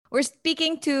We're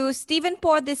speaking to Stephen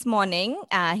Poor this morning.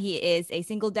 He is a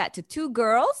single dad to two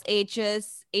girls,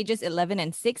 ages 11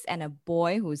 and 6, and a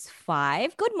boy who's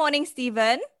 5. Good morning,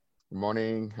 Stephen. Good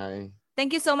morning. Hi.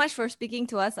 Thank you so much for speaking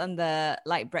to us on the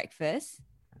Light Breakfast.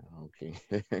 Okay.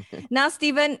 Now,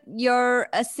 Stephen, you're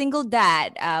a single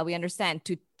dad, we understand,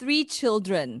 to 3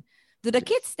 children. Do the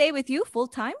kids stay with you full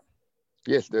time?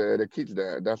 Yes, the kids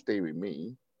does stay with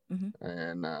me, Mm-hmm.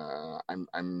 and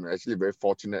I'm actually very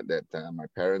fortunate that my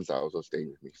parents are also staying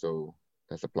with me. So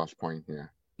that's a plus point. Yeah.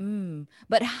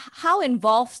 But how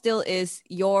involved still is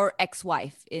your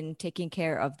ex-wife in taking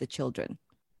care of the children?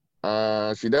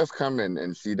 She does come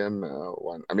and see them.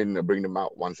 Bring them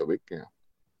out once a week. Yeah.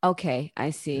 Okay,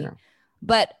 I see. Yeah.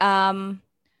 But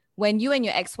when you and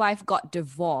your ex-wife got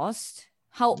divorced,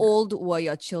 how old were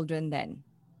your children then?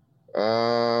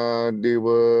 They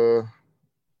were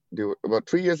about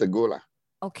 3 years ago lah.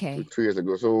 Okay. 3 years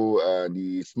ago. So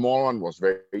the small one was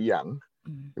very young,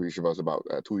 Mm. which was about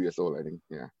 2 years old, I think.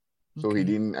 Yeah. So he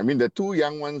Okay. didn't. I mean, the two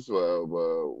young ones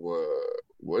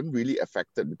weren't really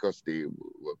affected because they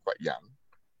were quite young.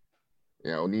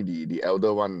 Yeah, only the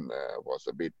elder one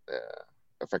was a bit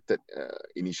affected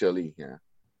initially. Yeah,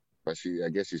 but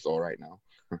I guess she's all right now.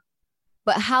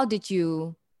 But how did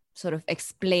you sort of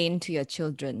explain to your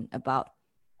children about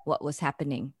what was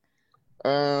happening?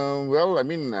 Well, I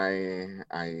mean,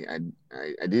 I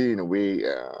did it in a way.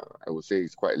 I would say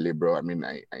it's quite liberal. I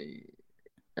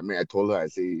told her, I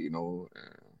say,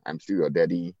 I'm still your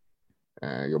daddy.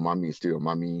 Your mommy is still your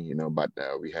mommy, but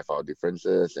we have our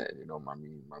differences, and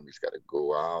mommy's got to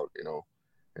go out,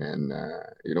 and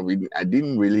I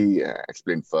didn't really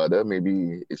explain further.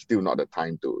 Maybe it's still not the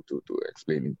time to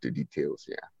explain into details.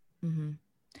 Yeah. Mm-hmm.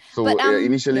 So But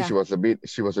initially yeah.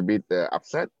 she was a bit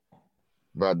upset,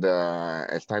 but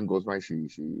as time goes by, she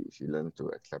learns to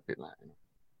accept it, like.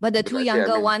 But the Because two actually,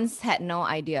 younger ones had no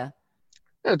idea.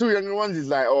 yeah, two younger ones is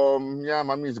like, yeah,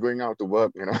 mommy is going out to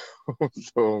work,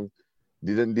 so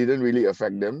didn't really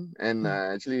affect them, and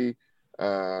actually,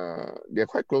 they're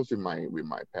quite close with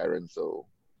my parents, so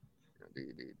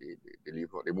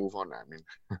they move on. I mean,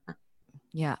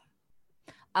 Yeah.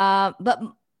 But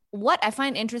what I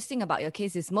find interesting about your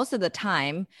case is most of the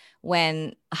time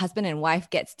when a husband and wife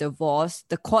gets divorced,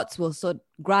 the courts will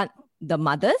grant the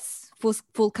mothers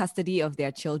full custody of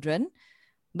their children.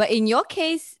 But in your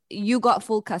case, you got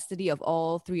full custody of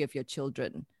all 3 of your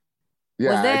children.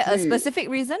 yeah, Was there a actually, specific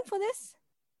reason for this?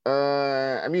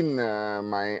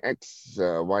 my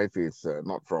ex-wife is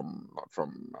not from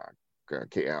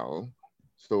KL,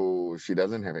 so she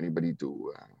doesn't have anybody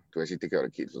to actually take care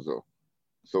of the kids also.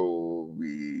 So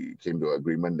we came to an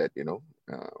agreement that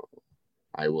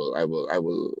I will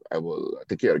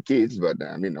take care of the kids, but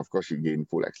I mean, of course, she gained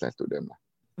full access to them.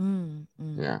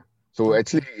 Yeah. So Okay.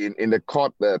 actually, in the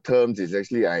court terms, is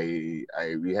actually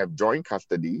we have joint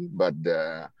custody, but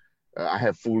I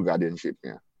have full guardianship.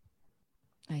 Yeah.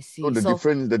 I So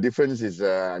see. the difference is,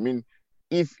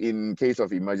 if in case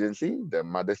of emergency, the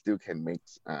mother still can make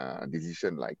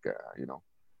decision like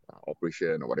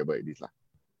operation or whatever it is lah.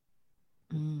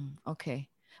 Okay.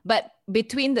 But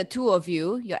between the two of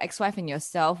you, your ex-wife and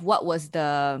yourself, what was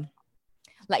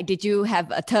did you have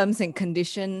a terms and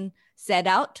condition set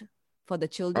out for the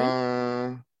children?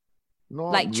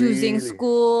 Not Like choosing really.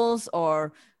 schools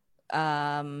or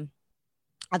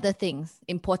other things,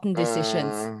 important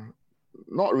decisions?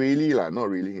 Not really lah, not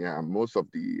really. Yeah, most of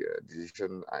the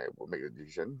decision I will make a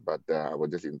decision, but I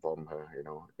will just inform her.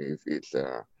 If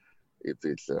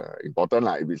it's important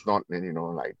lah. If it's not, then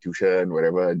like tuition,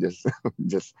 whatever, just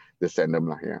just send them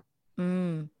lah. Yeah.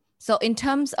 So in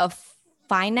terms of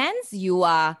finance, you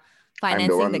are I'm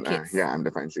the financing the one. kids. Yeah, I'm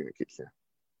the financing the kids. Yeah.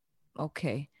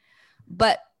 Okay.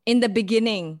 But in the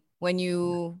beginning, when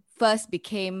you first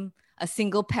became a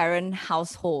single parent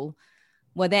household,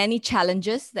 were there any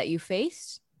challenges that you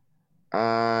faced?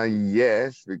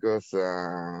 Yes, because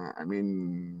I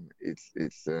mean it's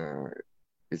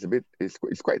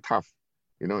quite tough.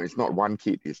 It's not one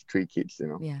kid, it's 3 kids.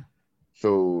 Yeah.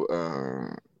 So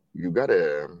you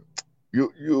gotta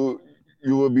you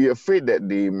will be afraid that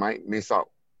they might miss out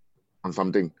on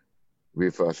something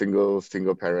with a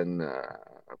single parent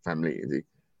family. You see?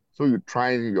 So you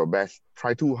try your best,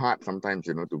 try too hard sometimes,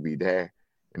 to be there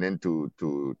and then to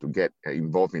get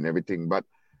involved in everything. But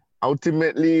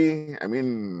ultimately, I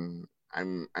mean,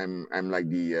 I'm like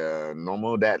the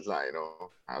normal dads lah.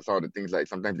 I saw the things like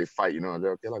sometimes they fight. I say,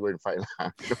 okay, I'll go and fight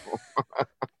lah.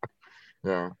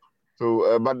 Yeah.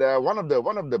 So, but one of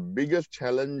the biggest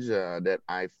challenge that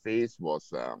I faced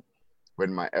was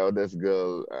when my eldest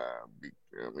girl,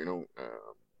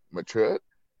 matured,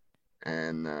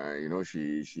 and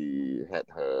she had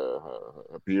her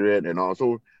period and all.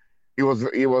 So it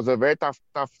was a very tough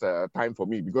time for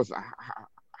me because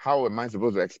how am I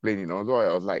supposed to explain? So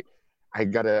I was like, I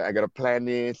gotta plan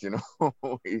this.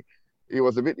 It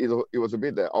was a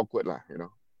bit awkward lah.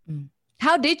 Mm.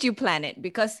 How did you plan it?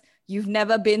 Because you've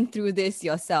never been through this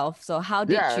yourself. So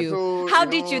Yeah. So how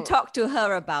did you talk to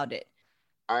her about it?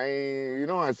 I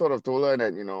sort of told her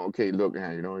that, okay, look,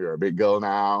 you're a big girl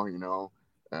now,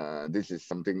 this is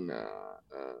something,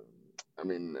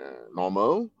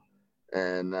 normal.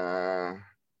 And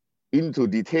into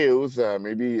details,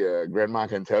 maybe grandma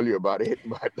can tell you about it.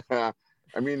 But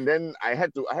then I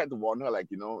had to warn her, like,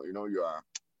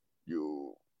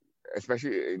 you,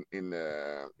 especially in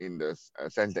the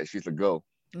sense that she's a girl,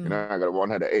 I gotta warn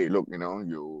her that, hey, look,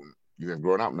 you have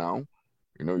grown up now,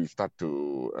 you start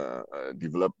to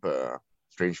develop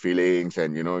strange feelings,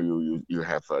 and you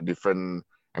have a different.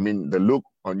 The look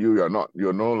on you,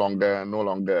 you're no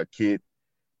longer a kid.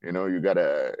 You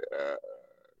gotta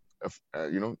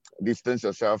distance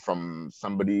yourself from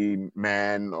somebody,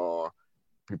 man, or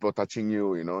people touching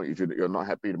you. If you're not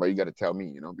happy, but you gotta tell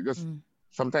me. Because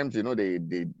sometimes they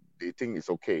think it's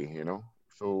okay.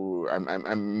 So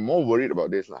I'm more worried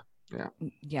about this lah. Yeah.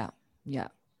 Yeah, yeah.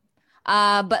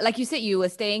 But like you said, you were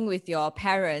staying with your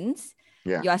parents.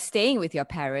 Yeah. You are staying with your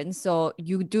parents, so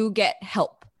you do get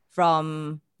help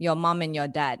from your mom and your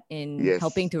dad in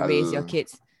helping Yes. to raise your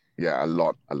kids. Yeah, a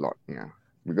lot. Yeah.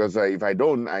 Because if I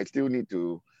don't, I still need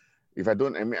to. If I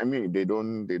don't, they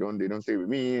don't stay with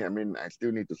me. I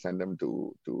still need to send them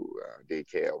to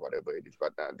daycare or whatever it is.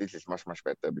 But this is much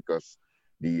better because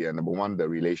the number one, the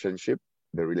relationship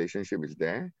is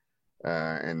there,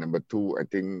 and number two, I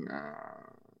think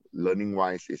learning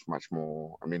wise is much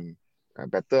more.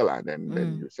 Better lah than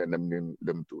you send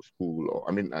them to school,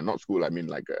 or not school.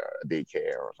 Like a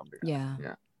daycare or something. Yeah.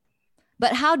 Yeah.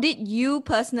 But how did you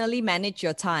personally manage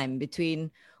your time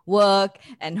between work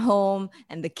and home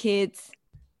and the kids?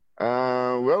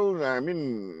 Well,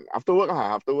 after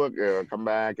work, come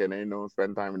back and then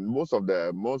spend time. And most of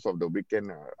the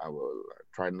weekend, I will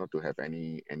try not to have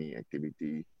any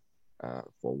activity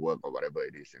for work or whatever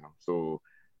it is. So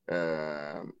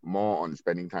more on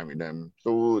spending time with them.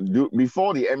 So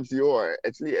before the MCO,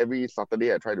 actually every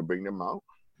Saturday I try to bring them out,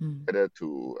 either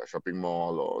to a shopping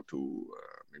mall or to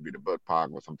maybe the bird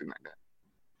park or something like that.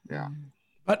 Yeah.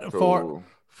 But So,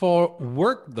 for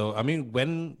work though,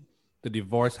 when the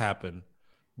divorce happened,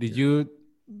 did you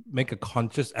make a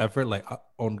conscious effort like,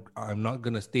 I'm not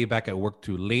gonna stay back at work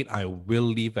too late, I will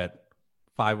leave at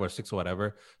 5 or 6 or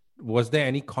whatever? Was there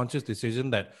any conscious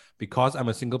decision that because I'm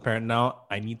a single parent now,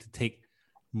 I need to take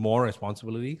more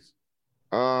responsibilities?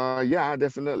 yeah,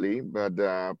 definitely. But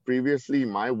previously,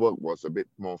 my work was a bit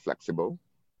more flexible,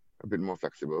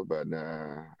 but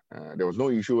there was no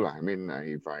issue lah.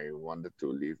 If I wanted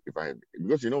to leave,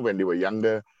 because when they were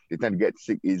younger, they tend to get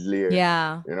sick easily.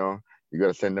 Yeah. You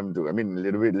gotta send them to.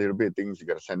 Little bit things you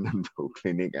gotta send them to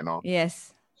clinic and all.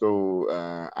 Yes. So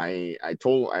I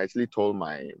actually told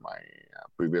my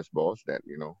previous boss that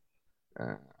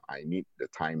I need the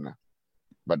time lah.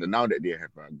 But now that they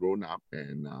have grown up,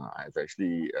 and I've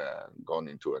actually gone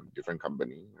into a different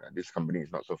company. This company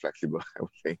is not so flexible, I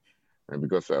would say,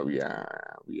 because we are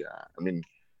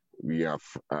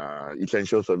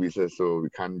essential services, so we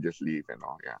can't just leave and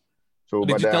all. Yeah. So,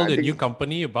 Did you tell the I think, new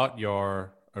company about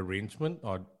your arrangement,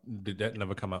 or did that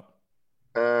never come up?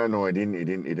 no, it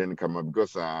didn't come up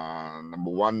because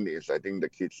number one is I think the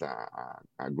kids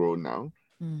are grown now.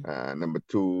 Number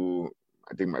two,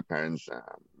 I think my parents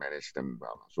manage them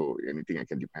well, so anything I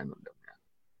can depend on them.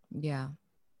 Yeah.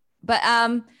 But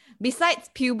besides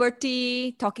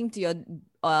puberty, talking to your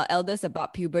elders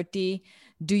about puberty,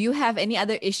 do you have any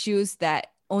other issues that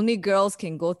only girls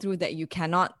can go through that you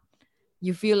cannot?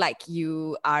 You feel like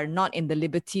you are not in the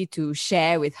liberty to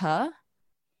share with her?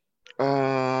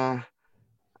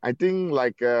 I think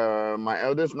like my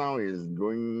eldest now is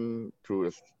going through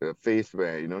a phase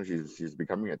where she's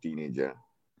becoming a teenager.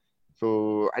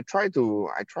 So I try to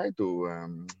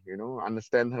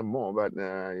understand her more, but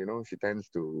she tends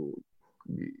to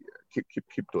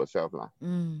keep to herself lah.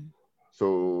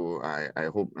 So I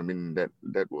hope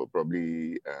that will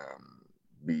probably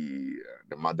be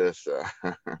the mother's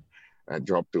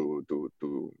job to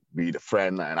be the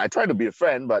friend, and I try to be a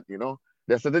friend, but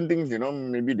there are certain things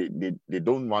maybe they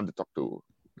don't want to talk to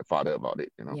the father about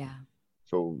it. Yeah.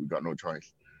 So we got no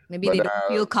choice. Maybe they don't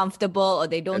feel comfortable, or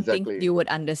they don't exactly. think you would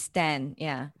understand.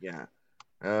 Yeah. Yeah.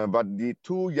 But the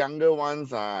two younger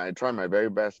ones, I try my very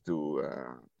best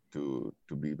to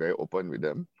be very open with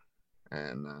them,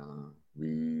 and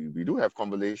we do have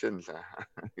conversations.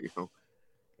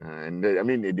 And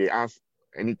they ask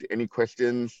any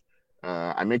questions.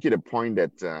 I make it a point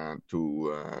that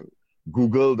to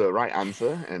Google the right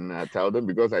answer and tell them,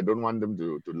 because I don't want them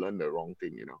to learn the wrong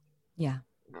thing. Yeah.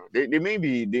 They may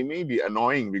be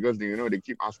annoying because they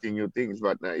keep asking you things,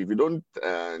 but if you don't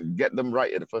get them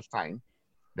right at the first time,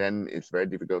 then it's very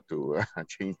difficult to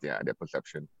change their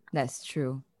perception. That's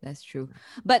true. That's true.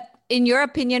 But in your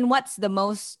opinion, what's the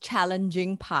most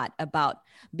challenging part about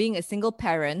being a single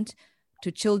parent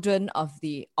to children of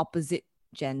the opposite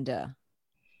gender?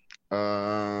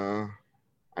 I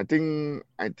think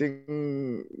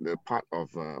the part of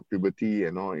puberty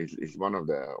and all is one of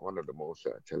the most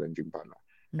challenging part,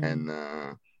 and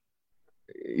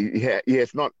it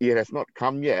has not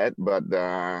come yet, but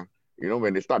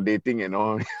when they start dating and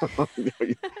all,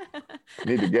 you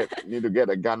need to get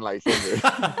a gun license.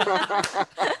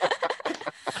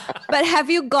 But have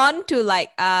you gone to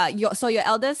your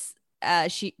eldest?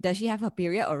 Does she have her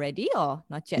period already or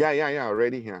not yet? Yeah,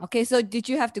 already. Yeah. Okay, so did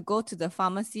you have to go to the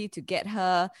pharmacy to get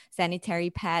her sanitary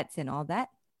pads and all that?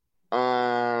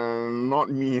 Not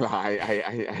me lah.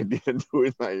 I didn't do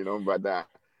it, but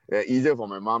easier for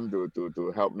my mom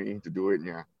to help me to do it.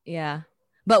 Yeah. Yeah,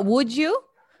 but would you,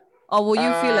 or will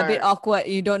you feel a bit awkward?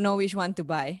 You don't know which one to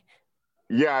buy.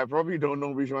 Yeah, I probably don't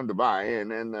know which one to buy,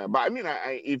 and then but I mean,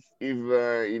 if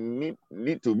it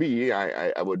need to be,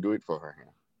 I would do it for her.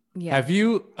 Yeah. Have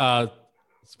you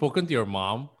spoken to your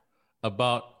mom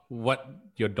about what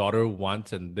your daughter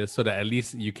wants and this, so that at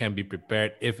least you can be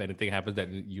prepared if anything happens that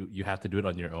you have to do it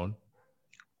on your own?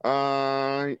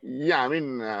 Yeah, I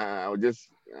mean, I'll just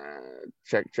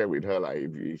check with her, like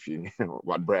if she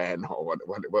what brand or what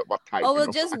type. Or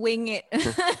we'll just wing it.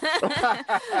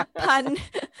 Pun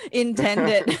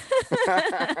intended.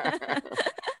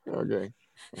 Okay.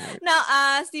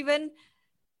 Now, Stephen,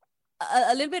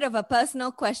 a little bit of a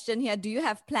personal question here. Do you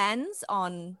have plans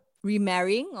on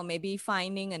remarrying or maybe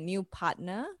finding a new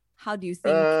partner? How do you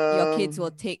think your kids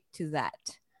will take to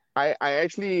that? I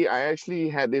actually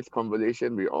had this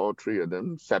conversation with all three of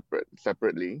them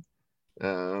separately.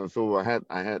 So I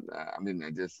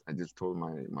just told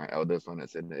my eldest one. I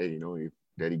said, hey, if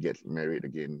daddy gets married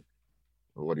again,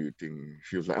 what do you think?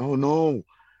 She was like, oh no,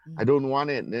 I don't want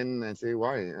it. Then I say,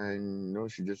 why?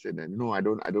 And she just said that, no, I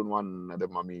don't want another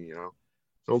mommy.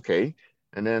 It's okay.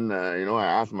 And then I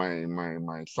asked my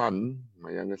son,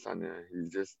 my younger son. He's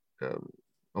just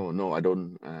oh no, I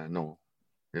don't no,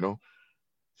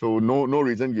 So no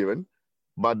reason given.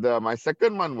 But my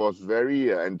second one was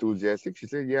very enthusiastic. She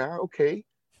said, yeah, okay.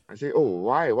 I say, oh,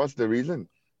 why? What's the reason?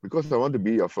 Because I want to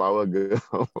be a flower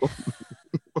girl.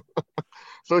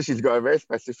 So she's got a very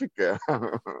specific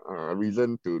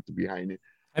reason to behind it.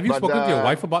 Have you spoken to your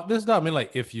wife about this though? I mean,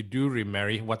 like, if you do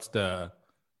remarry, what's the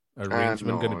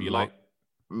arrangement going to be like?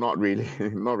 Not really.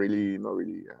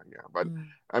 Yeah. But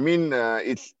I mean,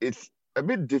 it's a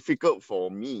bit difficult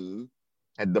for me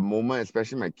at the moment,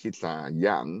 especially my kids are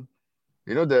young.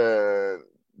 The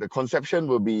conception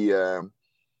will be,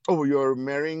 oh, you're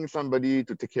marrying somebody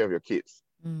to take care of your kids.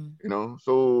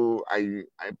 So I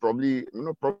probably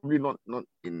not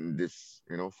in this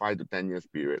 5 to 10 years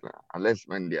period, unless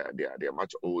when they're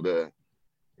much older,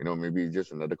 maybe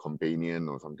just another companion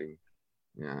or something.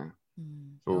 Yeah.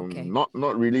 So okay. not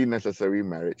really necessary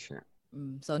marriage. Yeah.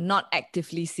 So not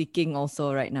actively seeking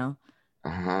also right now.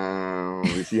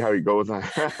 We see how it goes.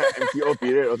 MCO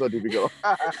period also difficult.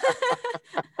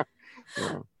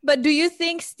 Yeah. But do you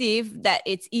think, Steve, that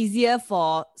it's easier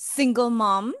for single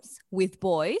moms with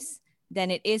boys than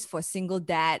it is for single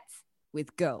dads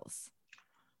with girls?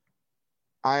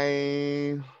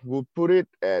 I would put it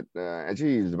at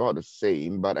actually it's about the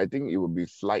same, but I think it would be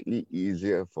slightly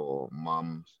easier for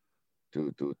moms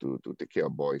to take care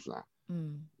of boys lah.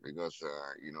 Because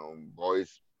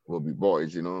boys will be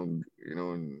boys.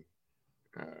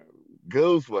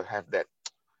 Girls will have that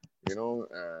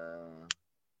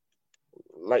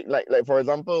like for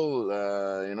example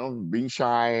being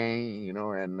shy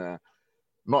and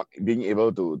not being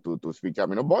able to speak up.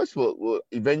 Boys will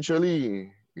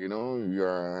eventually you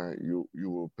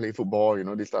will play football,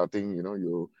 this type of thing.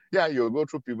 You'll go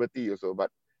through puberty also,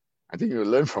 but I think you'll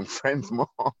learn from friends more.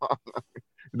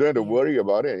 You don't have to worry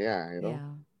about it. Yeah.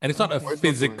 And it's not a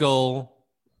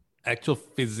actual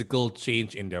physical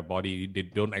change in their body.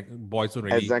 Boys don't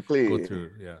really go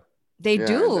through. Yeah. They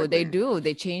do. Exactly. They do.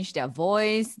 They change their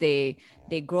voice. They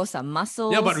grow some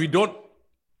muscles. Yeah, but we don't.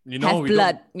 Have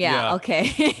blood. Yeah. Okay.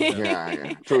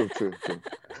 Yeah. True.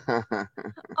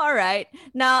 All right.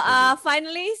 Now,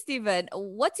 finally, Stephen,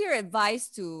 what's your advice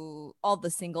to all the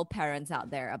single parents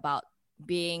out there about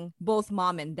being both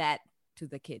mom and dad to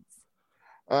the kids?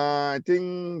 I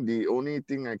think the only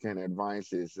thing I can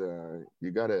advise is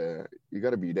you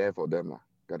gotta be there for them.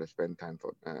 Gotta spend time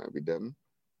with them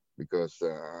because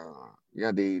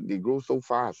yeah, they grow so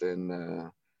fast, and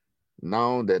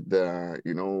now that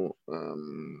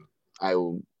I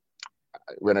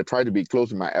when I try to be close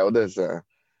to my elders,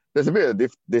 there's a bit of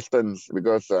distance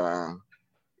because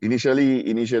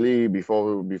initially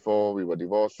before we were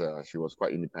divorced, she was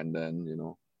quite independent.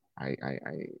 I I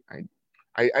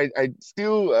I I I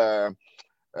still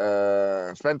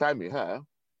spend time with her,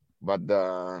 but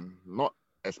not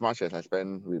as much as I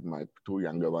spend with my two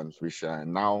younger ones, which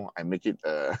now I make it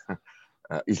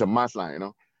it's a must,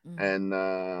 lah. And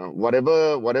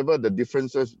whatever the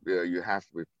differences you have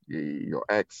with your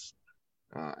ex,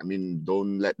 I mean,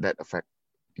 don't let that affect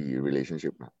the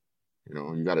relationship.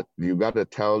 You gotta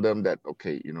tell them that,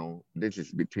 okay, this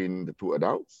is between the two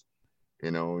adults.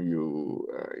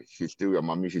 She's still your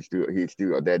mommy, he's still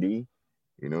your daddy.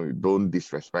 You don't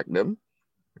disrespect them.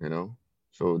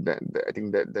 So I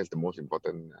think that's the most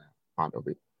important part of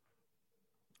it.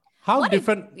 How What if-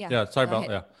 different? yeah, sorry go about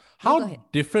ahead. yeah. No, go How ahead.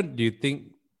 different do you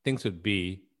think things would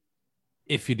be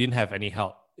if you didn't have any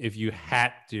help? If you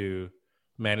had to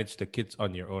manage the kids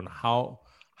on your own, how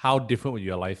different would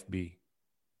your life be?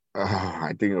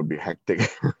 I think it'll be hectic.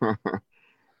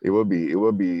 It will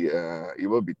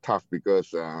be tough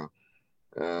because you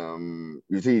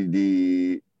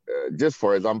see just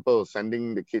for example,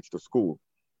 sending the kids to school.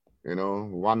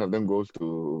 One of them goes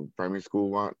to primary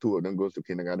school, two of them goes to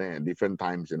kindergarten at different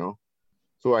times.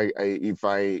 So if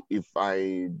I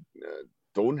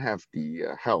don't have the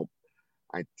help,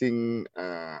 I think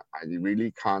I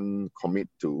really can't commit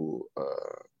to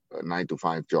a 9 to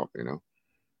 5 job.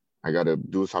 I gotta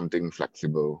do something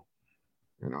flexible.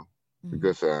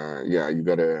 Because yeah, you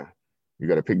gotta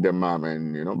pick them up,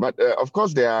 and But of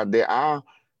course, there are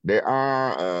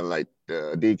like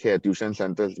daycare tuition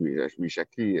centers which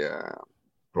actually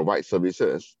provide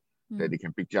services that they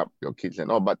can pick up your kids and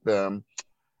all. But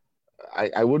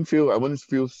I wouldn't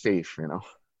feel safe.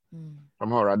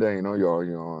 Somehow or other,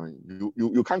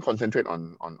 you can't concentrate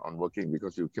on working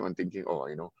because you keep on thinking, oh,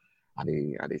 are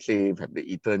they safe? Have they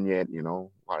eaten yet?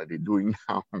 What are they doing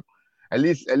now? At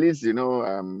least,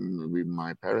 with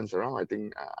my parents around, I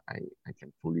think I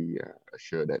can fully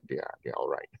assure that they're all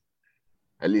right.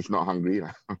 At least not hungry.